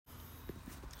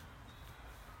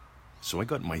So I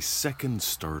got my second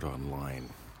start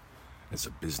online as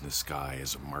a business guy,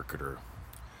 as a marketer,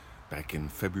 back in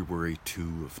February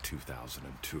 2 of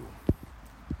 2002.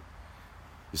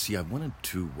 You see, I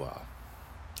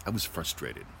was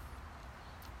frustrated.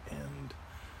 And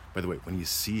by the way, when you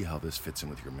see how this fits in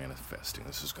with your manifesting,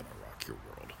 this is going to rock your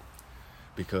world.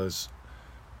 Because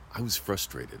I was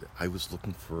frustrated. I was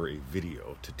looking for a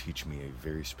video to teach me a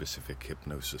very specific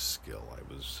hypnosis skill. I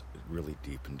was really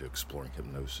deep into exploring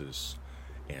hypnosis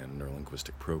and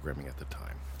neurolinguistic programming at the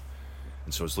time.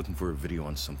 And so I was looking for a video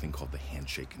on something called the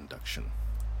handshake induction.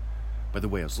 By the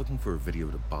way, I was looking for a video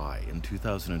to buy. In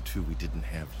 2002, we didn't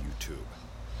have YouTube.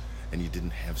 And you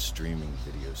didn't have streaming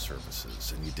video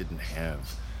services. And you didn't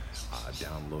have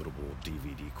downloadable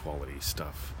DVD quality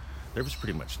stuff. There was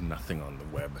pretty much nothing on the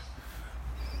web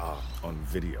on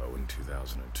video in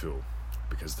 2002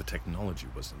 because the technology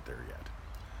wasn't there yet.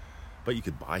 But you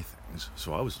could buy things,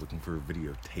 so I was looking for a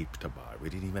videotape to buy. We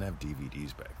didn't even have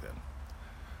DVDs back then,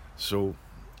 so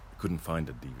couldn't find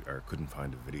a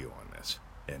video on this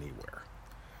anywhere.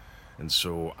 And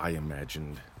so I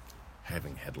imagined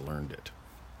having had learned it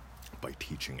by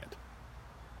teaching it.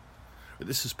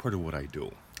 This is part of what I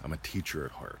do. I'm a teacher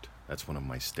at heart. That's one of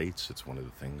my states. It's one of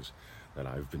the things that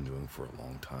I've been doing for a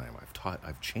long time.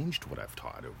 I've changed what I've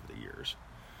taught over the years.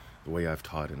 The way I've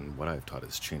taught and what I've taught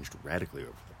has changed radically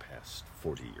over the past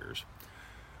 40 years.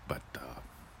 But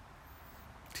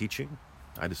teaching,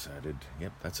 I decided,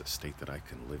 yep, that's a state that I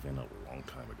can live in a long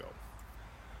time ago.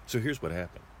 So here's what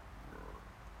happened.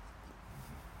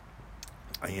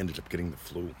 I ended up getting the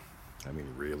flu. I mean,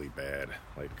 really bad,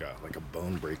 like a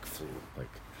bone break flu.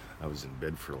 Like I was in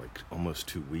bed for like almost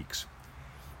 2 weeks.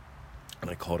 And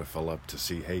I called a fella up to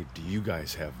see, hey, do you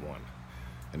guys have one?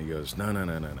 And he goes, no.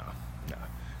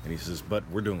 And he says, but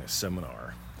we're doing a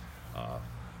seminar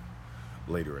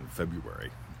later in February,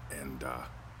 and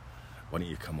why don't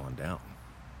you come on down?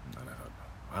 And I thought,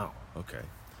 wow, okay.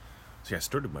 See, I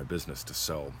started my business to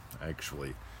sell,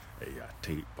 actually, a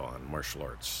tape on martial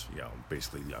arts,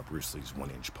 basically Bruce Lee's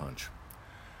 1-inch punch,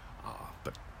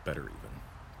 but better even.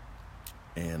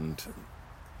 And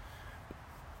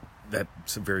that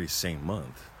very same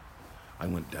month, I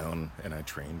went down and I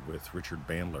trained with Richard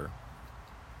Bandler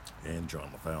and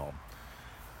John LaValle.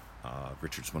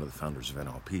 Richard's one of the founders of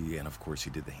NLP, and of course he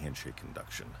did the handshake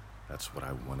induction. That's what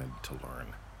I wanted to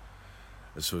learn.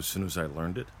 And so as soon as I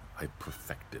learned it, I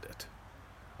perfected it.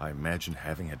 I imagined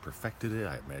having had perfected it,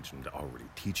 I imagined already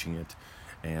teaching it,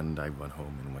 and I went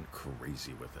home and went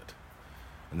crazy with it.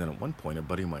 And then at one point, a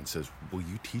buddy of mine says, will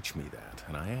you teach me that?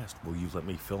 And I asked, will you let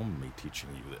me film me teaching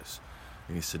you this?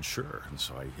 And he said, sure. And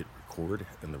so I hit record,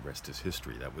 and the rest is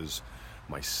history. That was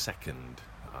my second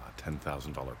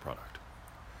 $10,000 product.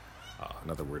 In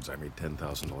other words, I made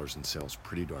 $10,000 in sales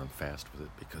pretty darn fast with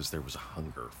it because there was a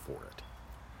hunger for it.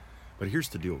 But here's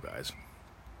the deal, guys.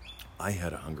 I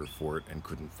had a hunger for it and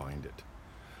couldn't find it.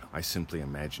 I simply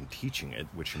imagined teaching it,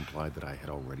 which implied that I had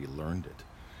already learned it.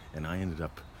 And I ended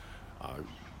up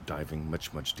diving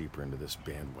much, much deeper into this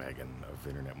bandwagon of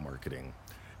internet marketing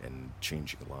and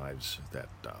changing lives than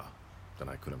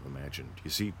I could have imagined.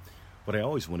 You see, what I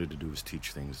always wanted to do was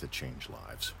teach things that change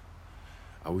lives.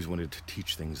 I always wanted to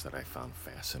teach things that I found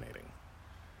fascinating.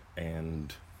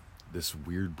 And this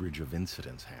weird bridge of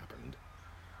incidents happened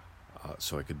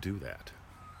so I could do that,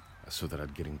 so that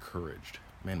I'd get encouraged.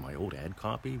 Man, my old ad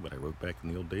copy, what I wrote back in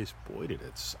the old days, boy, did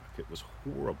it suck. It was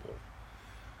horrible.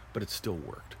 But it still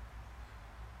worked.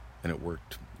 And it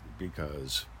worked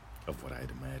because of what I had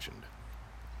imagined.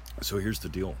 So here's the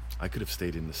deal. I could have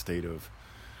stayed in the state of,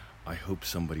 I hope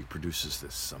somebody produces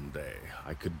this someday.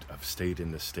 I could have stayed in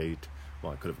the state,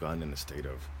 I could have gone in the state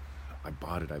of, I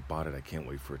bought it, I can't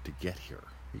wait for it to get here.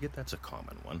 That's a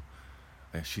common one.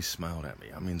 And she smiled at me.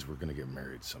 That means we're going to get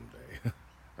married someday.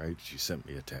 Right? She sent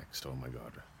me a text. Oh my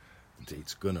God, the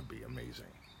date's going to be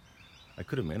amazing. I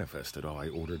could have manifested, I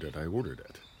ordered it.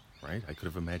 Right? I could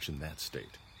have imagined that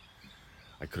state.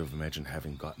 I could have imagined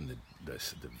having gotten the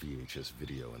VHS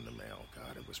video in the mail.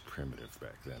 God, it was primitive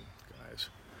back then, guys.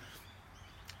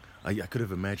 I could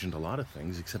have imagined a lot of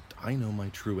things, except I know my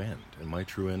true end. And my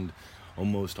true end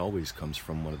almost always comes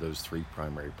from one of those 3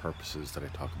 primary purposes that I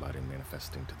talk about in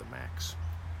Manifesting to the Max.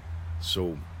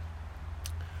 So,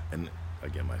 and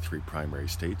again, my 3 primary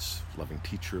states: loving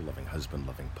teacher, loving husband,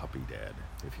 loving puppy dad.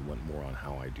 If you want more on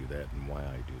how I do that and why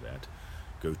I do that,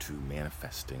 go to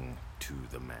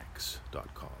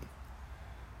manifestingtothemax.com.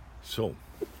 So,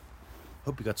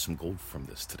 hope you got some gold from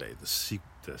this today. The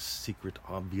secret,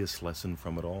 obvious lesson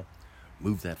from it all: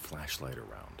 move that flashlight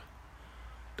around.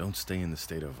 Don't stay in the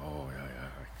state of, of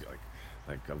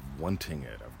wanting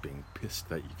it, of being pissed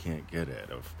that you can't get it,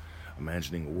 of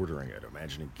imagining ordering it,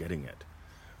 imagining getting it.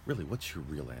 Really, what's your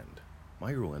real end?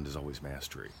 My real end is always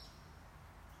mastery.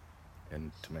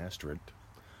 And to master it,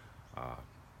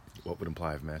 what would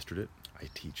imply I've mastered it? I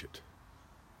teach it.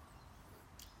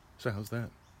 So how's that?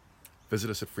 Visit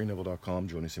us at freeneville.com.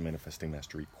 Join us in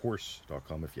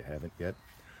manifestingmasterycourse.com if you haven't yet.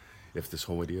 If this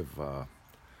whole idea of,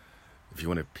 if you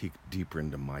want to peek deeper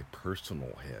into my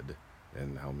personal head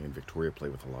and how me and Victoria play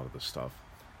with a lot of this stuff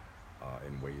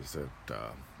in ways that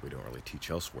we don't really teach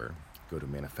elsewhere, go to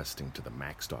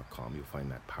manifestingtothemax.com. You'll find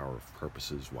that power of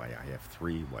purposes, why I have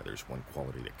three, why there's one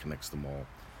quality that connects them all.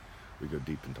 We go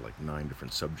deep into like 9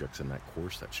 different subjects in that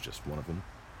course. That's just one of them.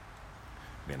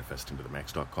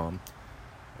 Manifestingtothemax.com.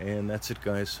 And that's it,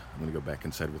 guys. I'm going to go back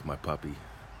inside with my puppy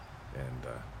and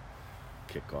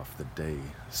kick off the day.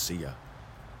 See ya.